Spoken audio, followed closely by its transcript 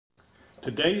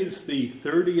Today is the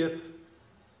 30th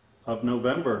of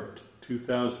November,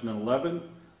 2011.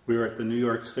 We are at the New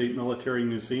York State Military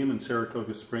Museum in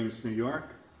Saratoga Springs, New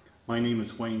York. My name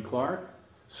is Wayne Clark.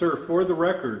 Sir, for the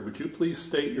record, would you please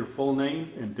state your full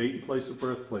name and date and place of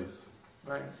birth, please?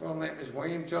 My full name is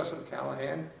William Joseph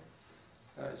Callahan.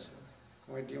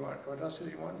 What else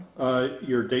did you want?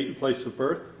 Your date and place of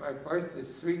birth. My birth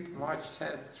is March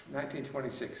 10th,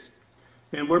 1926.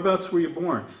 And whereabouts were you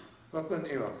born? Brooklyn,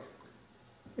 New York.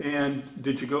 And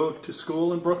did you go to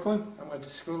school in Brooklyn? I went to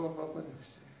school in Brooklyn,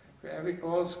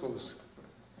 all schools,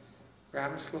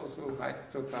 grammar school through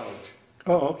college.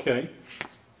 Oh, okay.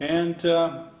 And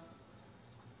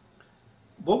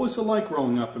what was it like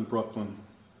growing up in Brooklyn?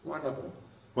 Wonderful.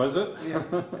 Was it? Yeah.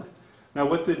 Now,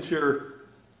 what did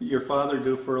your father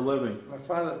do for a living? My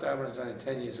father died when I was only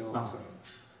 10 years old, Oh. so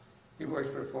he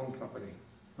worked for a phone company.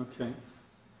 Okay.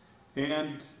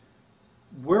 And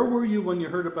where were you when you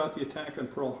heard about the attack on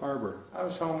Pearl Harbor? I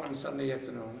was home on Sunday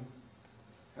afternoon.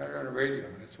 I heard on the radio.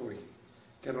 That's where we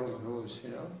get all the news, you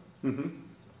know. Mm-hmm.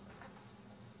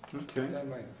 Okay. Then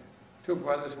my two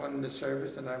brothers went into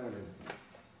service, and I went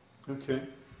in. Okay.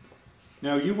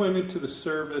 Now, you went into the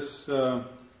service in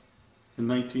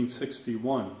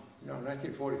 1961. No,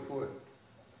 1944.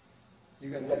 You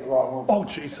got the wrong one. Oh,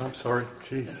 jeez, I'm sorry.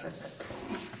 Jeez.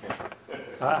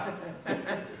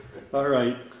 All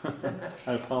right.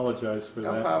 I apologize for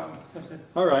that. No problem.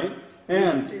 All right.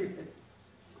 And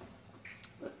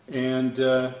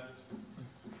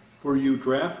were you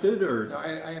drafted or? No,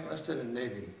 I enlisted in the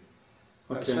Navy.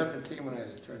 I was Okay. 17 when I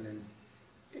turned in.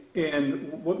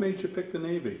 And what made you pick the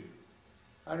Navy?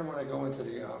 I didn't want to go into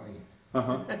the Army.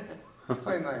 Uh-huh.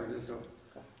 Plain language, this one.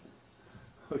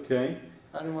 Okay.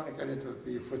 I didn't want to get into it,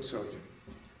 be a foot soldier.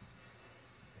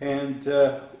 And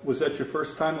was that your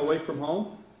first time away from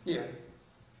home? Yeah.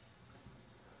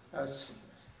 I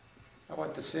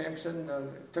went to Sampson,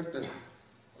 took the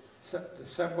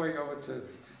subway over to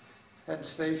Penn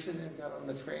Station and got on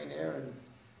the train there and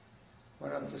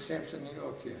went up to Sampson, New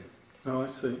York here. Oh, I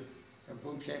see. And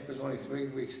boot camp was only 3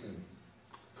 weeks then.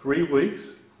 3 weeks?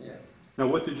 Yeah. Now,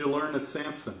 what did you learn at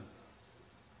Sampson?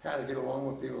 How to get along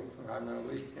with people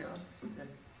primarily, you know.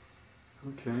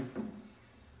 Okay.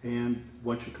 And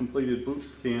once you completed boot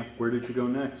camp, where did you go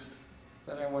next?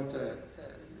 Then I went to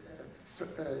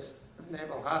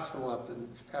Naval Hospital up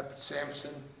at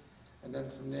Sampson, and then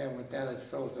from there I went down to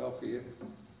Philadelphia.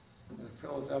 And in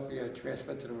Philadelphia, I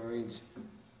transferred to the Marines.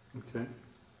 Okay.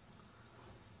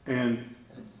 And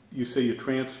you say you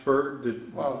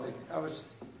transferred? Well,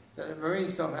 the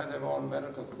Marines don't have their own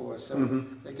medical corps, so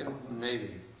they get them from the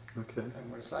Navy. Okay. And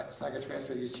when it's like a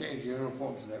transfer, you change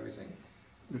uniforms and everything.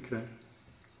 Okay.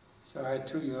 So I had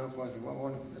 2 uniforms,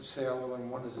 one as a sailor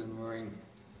and one as a Marine.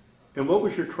 And what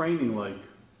was your training like?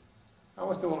 I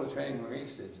went through all the training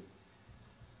Marines did.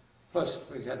 Plus,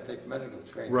 we had to take medical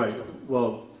training Right. too.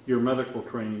 Well, your medical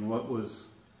training, what was?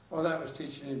 Well, that was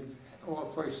teaching in all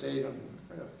first aid on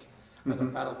the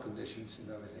battle conditions and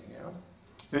everything, you know.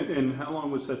 And how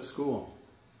long was that school?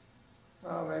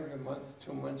 Oh, maybe a month,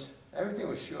 2 months. Everything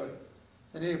was short.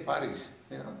 They needed bodies,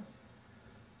 you know.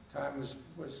 Time was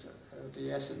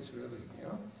the essence, really, you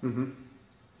know. Mm-hmm.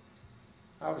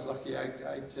 I was lucky. I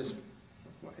just,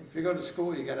 if you go to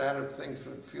school, you get out of things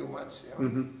for a few months, you know.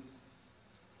 Mm-hmm.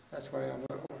 That's why I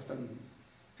often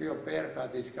feel bad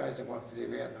about these guys that went to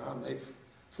Vietnam. They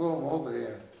flew them over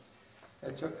there.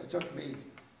 It took me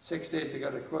 6 days to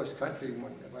go to cross country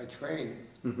by train,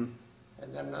 Mm-hmm.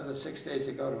 and then another 6 days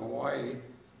to go to Hawaii.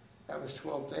 That was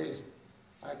 12 days.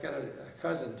 I got a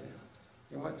cousin.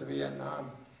 He went to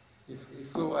Vietnam. He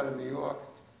flew out of New York.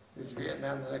 He was in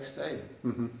Vietnam the next day.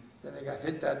 Mm-hmm. Then he got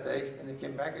hit that day, and he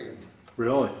came back again.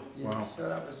 Really? Yeah, Wow. so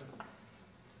that was,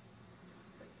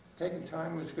 taking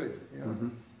time was good, you know. Mm-hmm.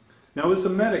 Now, as a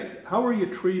medic, how were you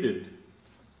treated?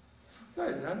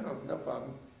 Good, no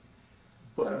problem.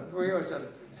 But, We always had,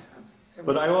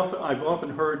 but I've often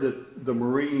heard that the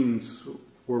Marines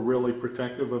were really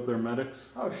protective of their medics.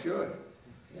 oh, sure.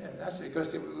 Yeah, that's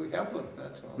because we help them,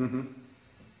 that's all. Mm-hmm.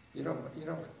 You don't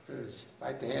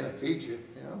bite the hand and feed you,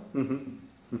 you know.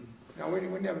 Mm-hmm. No,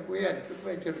 we had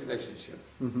a good relationship.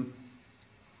 Mm-hmm.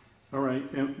 All right.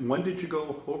 And when did you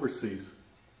go overseas?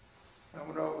 I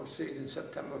went overseas in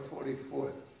September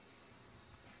 '44.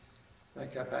 I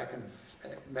got back in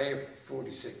May of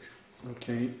 '46.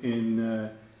 Okay. And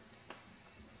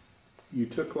you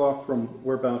took off from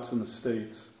whereabouts in the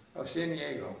States? Oh, San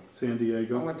Diego. San I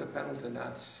Diego? went to Pendleton,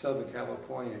 out Southern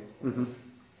California. Mm-hmm.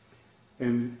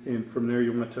 And from there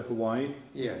you went to Hawaii?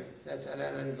 Yeah, and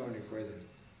I didn't go any further.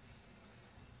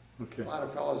 Okay. A lot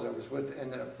of fellows I was with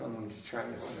ended up going to China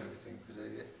and everything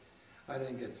because I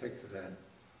didn't get picked for that.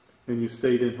 And you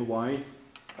stayed in Hawaii?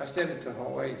 I stayed until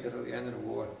Hawaii until the end of the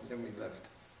war. Then we left.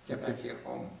 Came back here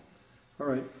home. All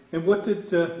right. And what did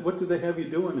they have you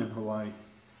doing in Hawaii?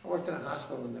 I worked in a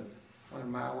hospital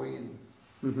on Maui, and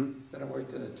then I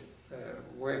worked in a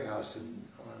warehouse on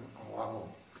Oahu.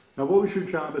 Now, what was your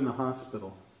job in the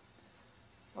hospital?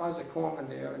 I was a corpsman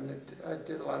there, and I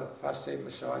did a lot of prostate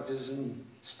massages and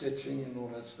stitching and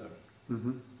all that stuff.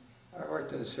 I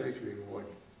worked in a surgery ward.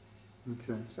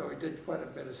 Okay. So we did quite a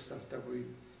bit of stuff that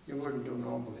you wouldn't do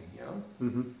normally, you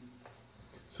know?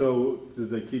 So did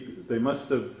they keep? They must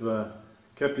have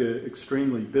kept you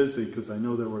extremely busy, because I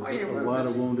know there was a lot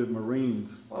of wounded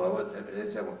Marines. Well,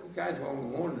 guys weren't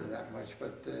wounded that much,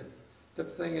 but the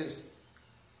thing is,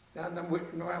 not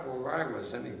where I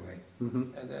was anyway,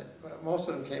 and that most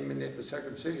of them came in there for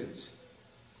circumcisions.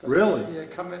 Really? Yeah,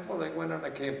 they went on a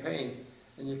campaign,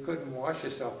 and you couldn't wash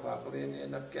yourself properly, and you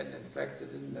end up getting infected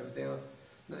and everything else.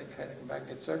 And then they kind of come back and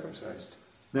get circumcised.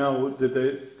 Now, did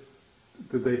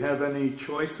they have any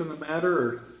choice in the matter,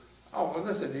 or? Oh, well,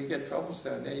 listen, you get troubles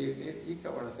down there, you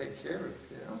got to take care of it,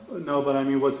 you know? No, but I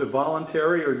mean, was it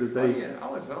voluntary, or did they? Oh, yeah, I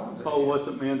was voluntary. Oh, it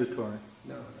wasn't mandatory?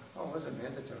 No, it wasn't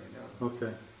mandatory, no.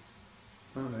 Okay.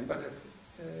 All right. But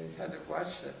you had to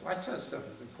watch that stuff,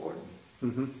 it's important.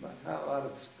 But had a lot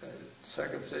of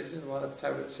circumcision, a lot of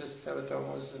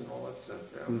teratomas and all that stuff,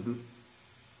 you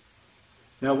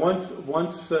know? Now,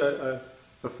 once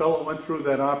a fellow went through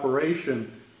that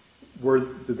operation,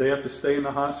 did they have to stay in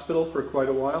the hospital for quite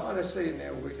a while? Oh, they stayed in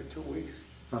there a week or 2 weeks.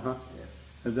 Yeah.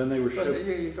 And then they were Plus, shipped.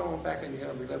 you're going back and you're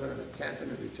going to be living in a tent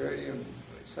and it'll be dirty, and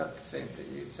it's not the same thing.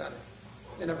 You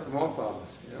end up with more problems,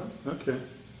 you know? Okay.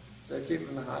 So they keep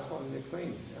them in the hospital and they're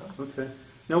clean, you know? Okay.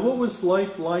 Now, what was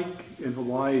life like in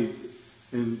Hawaii?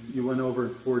 And you went over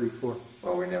in '44.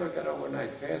 Well, we never got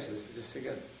overnight passes.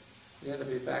 You had to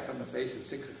be back on the base at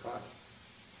 6 o'clock.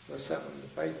 Or something. The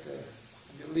fight,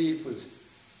 you leave was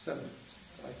something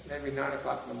like maybe 9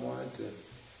 o'clock in the morning to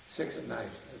 6 at night.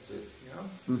 That's it, you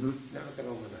know? Never got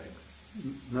overnight.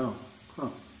 No. Huh.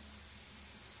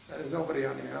 There's nobody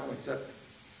on the island except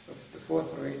the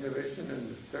 4th Marine Division and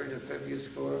the 3rd and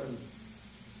 50th Corps, and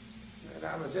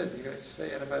that was it. You say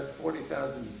had about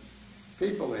 40,000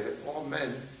 people there, all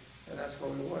men, and that's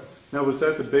where we were. Now, was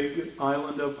that the big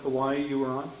island of Hawaii you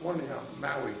were on? One,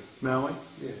 Maui. Maui?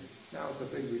 Yeah, now it's a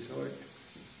big resort.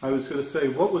 I was going to say,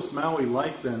 what was Maui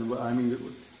like then? I mean,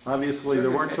 obviously there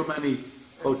weren't too many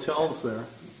hotels there.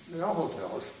 No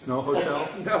hotels. No hotels?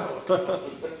 No hotels.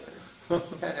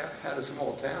 had a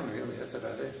small town, really. That's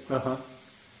about it.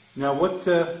 Now, what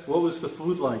was the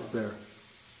food like there?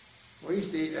 We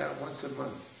used to eat out once a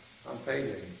month on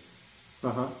payday. The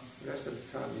rest of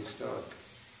the time you starved.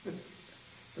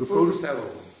 The food was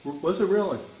terrible. Was it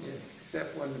really? Yeah,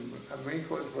 except when the Marine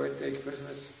Corps' birthday,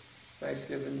 Christmas,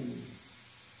 Thanksgiving,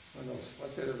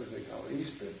 what's that other thing called?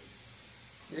 Easter.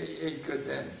 You ate good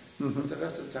then. But the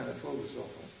rest of the time the food was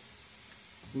awful.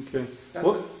 Okay.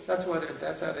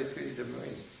 That's how they treated the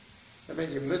Marines. They made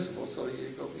you miserable, so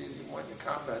you went in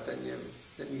combat, then you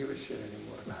didn't give a shit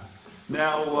anymore.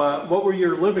 Now, what were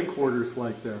your living quarters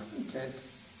like there? Tent.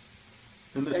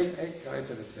 In the 8 guys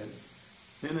in a tent.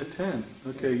 In a tent.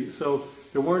 Okay, so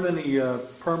there weren't any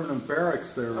permanent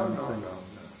barracks there or No. anything?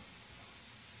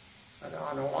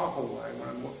 On Oahu, when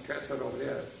I transferred over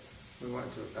there, we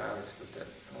went to a barracks, but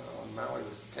on Maui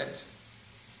was tents.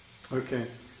 Okay.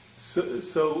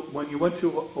 So when you went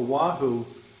to Oahu,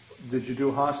 did you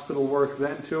do hospital work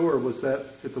then too, or was that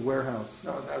at the warehouse?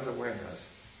 No, that was a warehouse.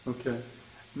 Okay.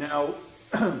 Now,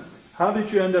 how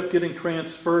did you end up getting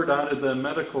transferred out of the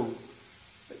medical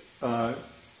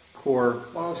corps?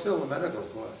 Well, it was still a medical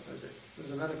corps. It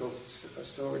was a medical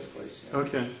storage place. You know?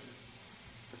 Okay.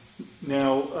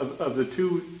 Now, of the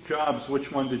 2 jobs,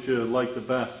 which one did you like the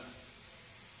best?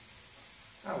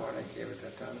 Oh, I didn't care at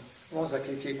that time. As long as I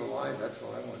could keep alive, that's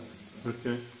all I wanted.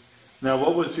 Okay. Now,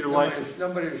 what was your life?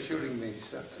 Nobody was shooting me,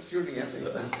 shooting at me.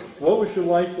 What was your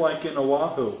life like in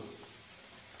Oahu?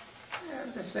 Yeah,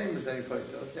 the same as any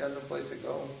place else. They had no place to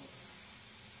go.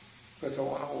 Because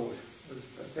Oahu was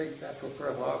a big, that's where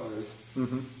Pearl Harbor is.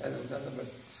 And there's nothing but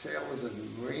sailors and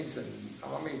Marines and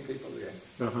Army people there.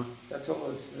 That's all,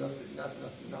 it's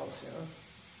nothing else, you know.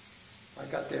 I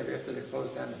got there after they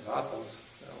closed down the brothels,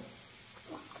 so.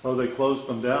 Oh, they closed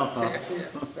them down, huh? Yeah,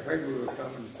 I heard we were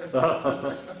coming.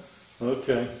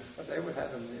 Okay. But they would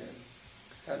have them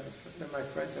there. And my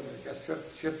friends, when they got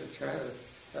shipped to China,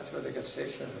 that's where they got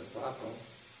stationed in the brothel.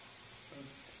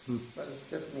 But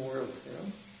it's a different world, you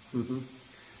know.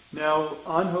 Now,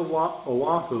 on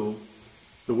Oahu,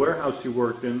 the warehouse you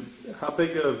worked in, how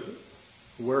big a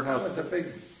warehouse? That was a big,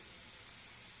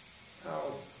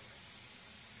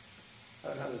 I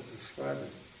don't know how to describe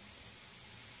it.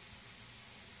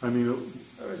 I mean, It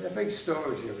was a big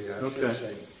storage area, I Okay. should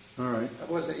say. all right. It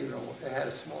wasn't even, it had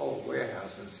a small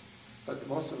warehouses, but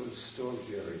most of it was storage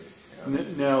area. You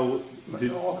know? Now,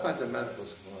 All kinds of medical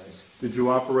supplies. did you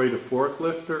operate a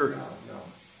forklift or? No.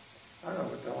 I don't know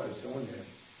what the hell I was doing there.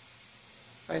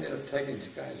 I ended up taking these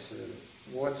guys'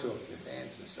 warts off their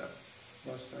hands and stuff.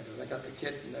 Most of it, I got the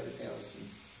kit and everything else. And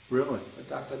Really? the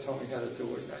doctor told me how to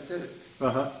do it, and I did it.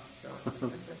 Uh-huh. You know?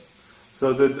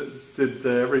 So did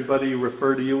everybody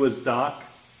refer to you as Doc?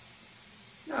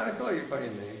 No, they call you by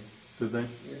your name. Did they?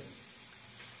 Yeah.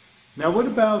 Now, what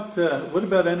about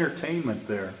entertainment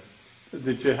there?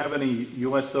 Did you have any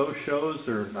USO shows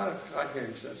or A lot of card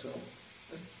games, that's all.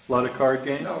 a lot of card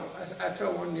games? No, I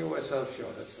saw one USL show,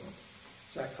 that's all.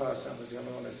 Jack Carson was the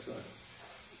only one I saw.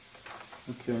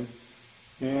 Okay.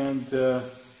 And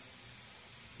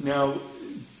now,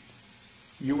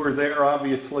 you were there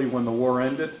obviously when the war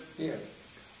ended. Yeah.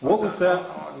 What was that?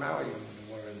 On Maui when the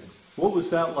war ended. What was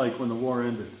that like when the war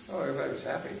ended? Oh, everybody was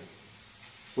happy.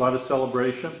 A lot of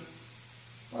celebration?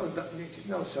 Well,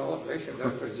 no celebration,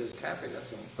 everybody was just happy,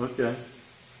 that's all. Okay.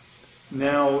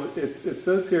 Now, it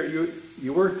says here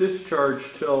you weren't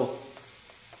discharged till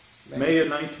May of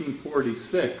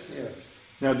 1946. Yeah.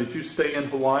 Now, did you stay in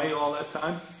Hawaii all that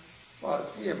time? Well,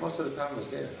 yeah, most of the time I was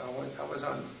there. I was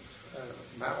on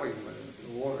Maui when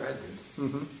the war ended,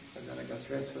 and then I got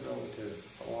transferred over to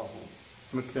Oahu.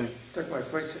 Okay. Took my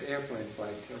first airplane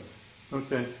flight too.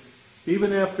 Okay.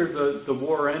 Even after the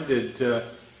war ended,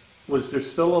 was there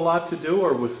still a lot to do,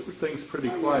 or was things pretty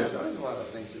quiet? There's always a lot of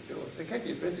things to do. They keep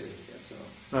you busy, that's all.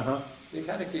 Uh-huh. You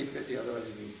kind of keep busy, otherwise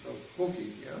you'd be so spooky,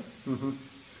 you know? Mm-hmm.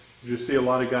 Did you see a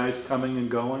lot of guys coming and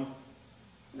going?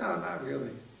 No, not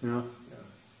really. Yeah. No.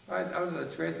 I was in a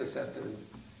transit center, and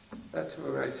that's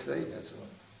where I stayed, that's all.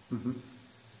 Mm-hmm.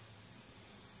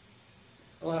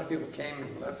 A lot of people came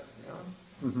and left, you know?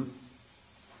 Mm-hmm.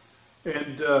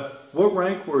 And what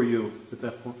rank were you at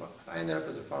that point? I ended up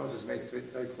as a pharmacist, made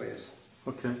third class.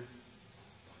 Okay.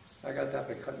 I got that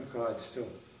by cutting cards too.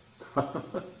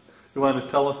 You want to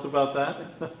tell us about that?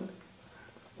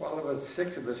 Well, there was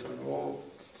 6 of us, we were all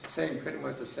the same, pretty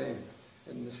much the same.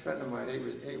 And this friend of mine, he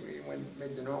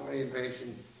made the Normandy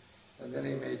invasion, and then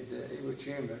he made Iwo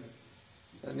Jima.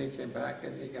 Then he came back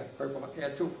and he got purple. He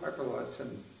had 2 purple hearts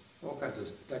and all kinds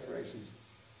of decorations.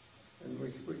 And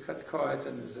we cut cards,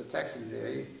 and there was a Texan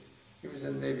there. He was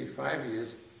in the Navy 5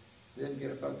 years. Didn't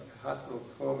get above hospital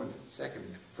diploma in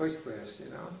first class,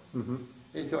 you know. Mm-hmm.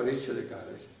 He thought he should have got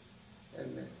it.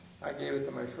 And I gave it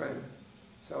to my friend.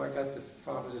 So I got the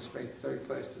pharmacist made third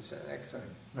class the next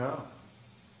time. Oh.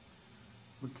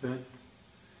 Okay.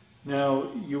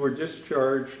 Now, you were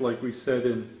discharged, like we said,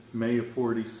 in May of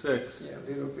 46. Yeah,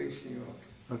 Little Beach, New York.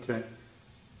 Okay.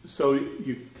 So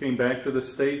you came back to the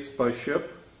States by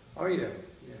ship? Oh, yeah,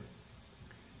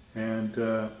 yeah. And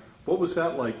what was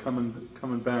that like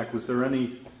coming back? Was there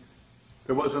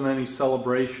wasn't any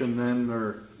celebration then,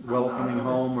 or welcoming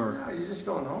home, or? No, you're just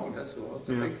going home, that's all. It's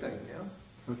a big thing, you know.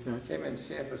 Okay. Came in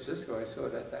San Francisco, I saw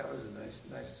that was a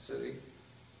nice city.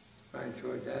 I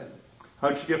enjoyed that.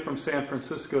 How'd you get from San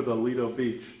Francisco to Lido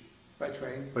Beach? By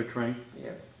train. By train?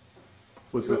 Yeah.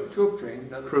 Was it Troop train.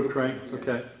 troop train? Yeah.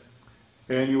 Okay.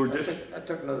 And you were That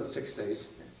took another 6 days.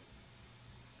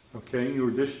 Okay, you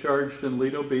were discharged in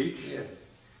Lido Beach. Yeah.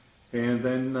 And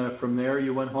then from there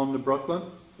you went home to Brooklyn?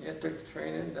 Yeah, I took the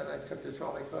train in, then I took the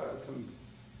trolley car from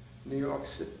New York,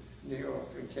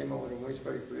 and came over to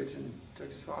Williamsburg Bridge and took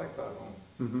the trolley car home.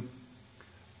 Mm-hmm.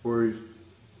 Were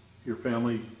your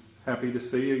family happy to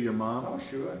see you, your mom? Oh,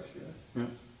 sure. Yeah.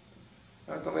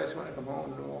 I was the last one to come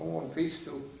home in peace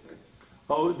too.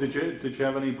 Oh, did you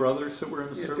have any brothers that were in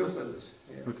the service? 2 brothers.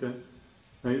 Yeah. Okay.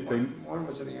 One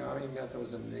was in the Army, and the other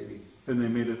was in the Navy. And they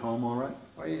made it home all right?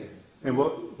 Oh, yeah. And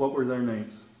what were their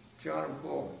names? John and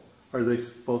Paul. Are they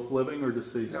both living or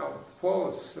deceased? No, Paul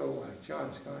is still alive.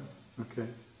 John's gone. Okay.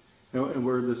 And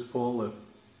where does Paul live?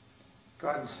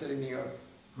 Garden City, New York.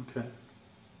 Okay.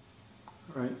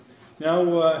 All right. Now,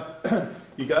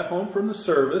 you got home from the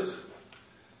service.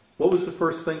 What was the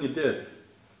first thing you did?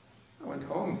 I went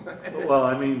home. Well,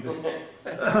 I mean,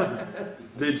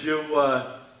 did you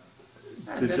look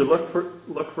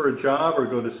for a job or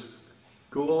go to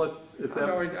school at that?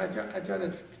 No, I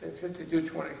joined the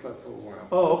 20 Club for a while.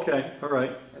 Oh, okay. All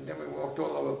right. And then we walked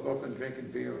all over Brooklyn drinking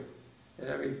beer at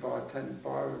every bar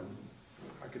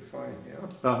I could find, you know.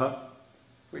 Uh-huh.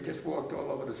 We just walked all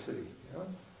over the city, you know.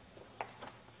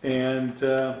 And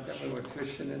then we went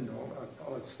fishing and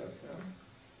all that stuff, you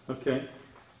know. Okay.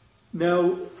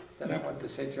 Now, then I went to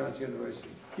St. John's University.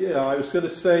 yeah, I was going to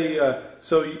say,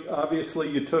 so obviously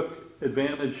you took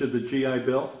advantage of the GI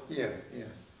Bill? Yeah, yeah.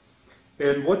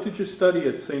 And what did you study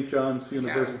at St. John's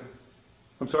University? Accounting.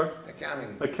 I'm sorry?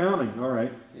 Accounting. Accounting, all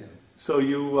right. Yeah. So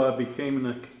you became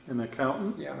an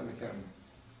accountant? Yeah, I'm an accountant.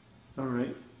 All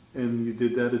right. And you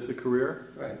did that as a career?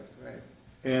 Right, right.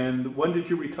 And when did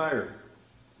you retire?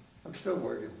 I'm still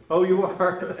working. Oh, you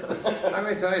are? I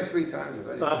retired 3 times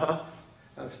already. Uh-huh.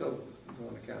 I'm still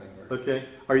doing accounting work. Okay.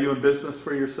 Are you in business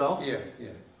for yourself? Yeah, yeah.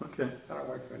 Okay. I don't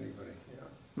work for anybody, you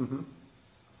know. Mm-hmm.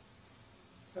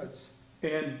 So it's,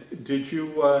 And did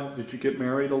you get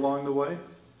married along the way?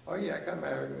 oh yeah, I got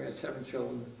married. We had 7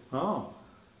 children. Oh.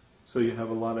 So you have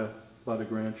a lot of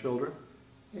grandchildren?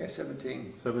 Yeah,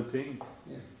 17. 17.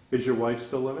 Yeah. Is your wife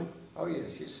still living? Oh yeah,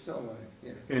 she's still alive.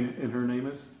 Yeah. And her name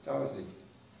is? Dorothy.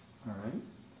 All right.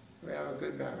 We have a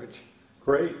good marriage.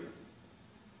 Great.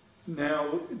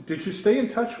 Now, did you stay in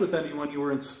touch with anyone you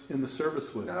were in the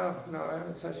service with? No, I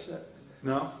haven't touched that.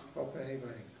 No? Spoken to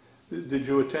anybody. Did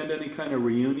you attend any kind of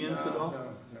reunions at all?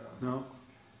 No. No?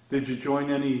 Did you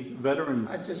join any veterans?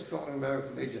 I just joined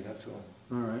American Legion, that's all.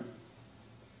 All right.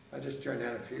 I just joined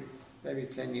that maybe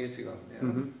 10 years ago, you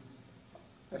know.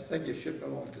 Mm-hmm. I think you should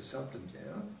belong to something, you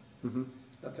know. Mm-hmm.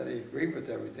 Not that I agree with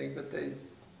everything, but they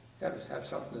have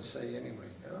something to say anyway,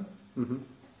 you know. Mm-hmm.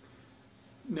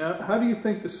 Now, how do you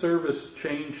think the service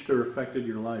changed or affected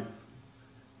your life?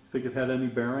 Think it had any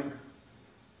bearing?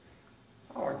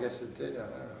 Oh, I guess it did, I don't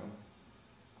know.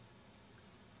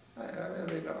 I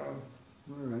really don't know.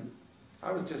 All right.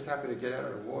 I was just happy to get out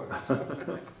of the war.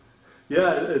 So.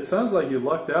 Yeah, it sounds like you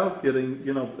lucked out getting,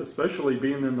 especially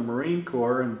being in the Marine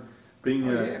Corps and being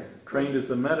trained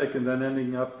as a medic and then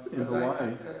ending up in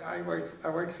Hawaii. I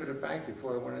worked for the bank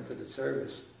before I went into the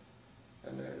service.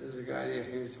 And there's a guy there,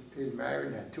 he's married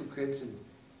and had 2 kids, and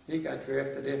he got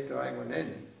drafted after I went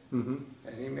in. Mm-hmm.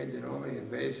 And he made the Normandy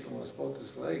invasion and lost both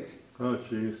his legs. Oh,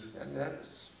 jeez. And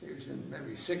he was in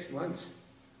maybe 6 months.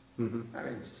 Mm-hmm. I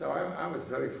mean, so I was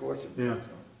very fortunate. Yeah.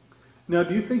 So. Now,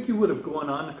 do you think you would have gone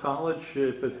on to college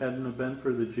if it hadn't have been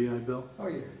for the GI Bill? Oh,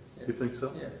 yeah. You think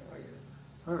so? Yeah, oh,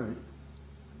 yeah. All right.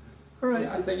 All right.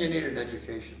 Yeah, I think you need an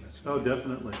education. Oh,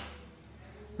 definitely.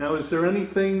 Now, is there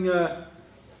anything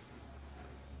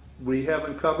we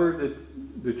haven't covered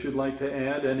that you'd like to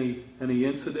add? Any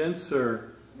incidents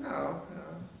or? No.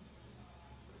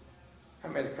 I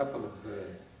made a couple of.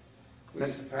 We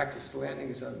used to practice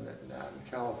landings out in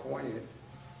California.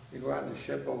 You go out in the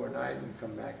ship overnight and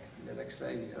come back the next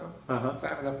day. You know,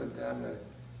 climbing up and down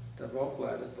the rope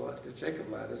ladders, the Jacob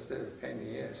ladders. They're a pain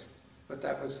in the ass. But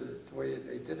that was the way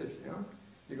they did it. You know,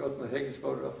 you go from the Higgins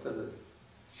boat up to the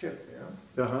ship.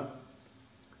 You know.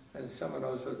 And some of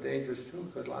those were dangerous too,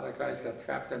 because a lot of guys got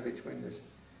trapped in between this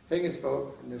Higgins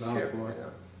boat and the ship. Boy. You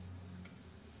know.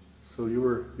 So you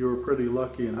were pretty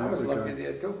lucky in that regard. I was lucky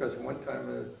there too, because one time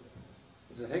there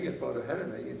was a Higgins boat ahead of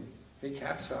me, and he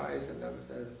capsized, and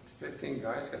the 15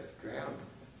 guys got drowned.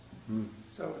 Mm.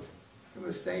 So it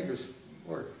was dangerous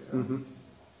work. You know? Mm-hmm.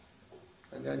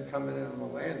 And then coming in on the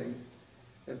landing,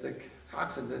 if the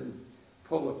coxswain didn't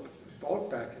pull the boat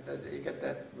back, you get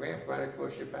that ramp right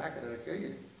across your back, and it'll kill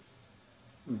you.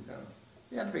 Mm. So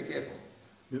you have to be careful.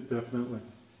 Yeah, definitely.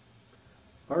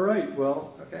 All right.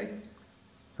 Well. Okay.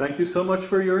 Thank you so much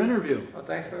for your interview. Well,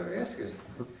 thanks for asking.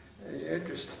 You're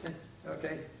interested.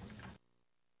 Okay.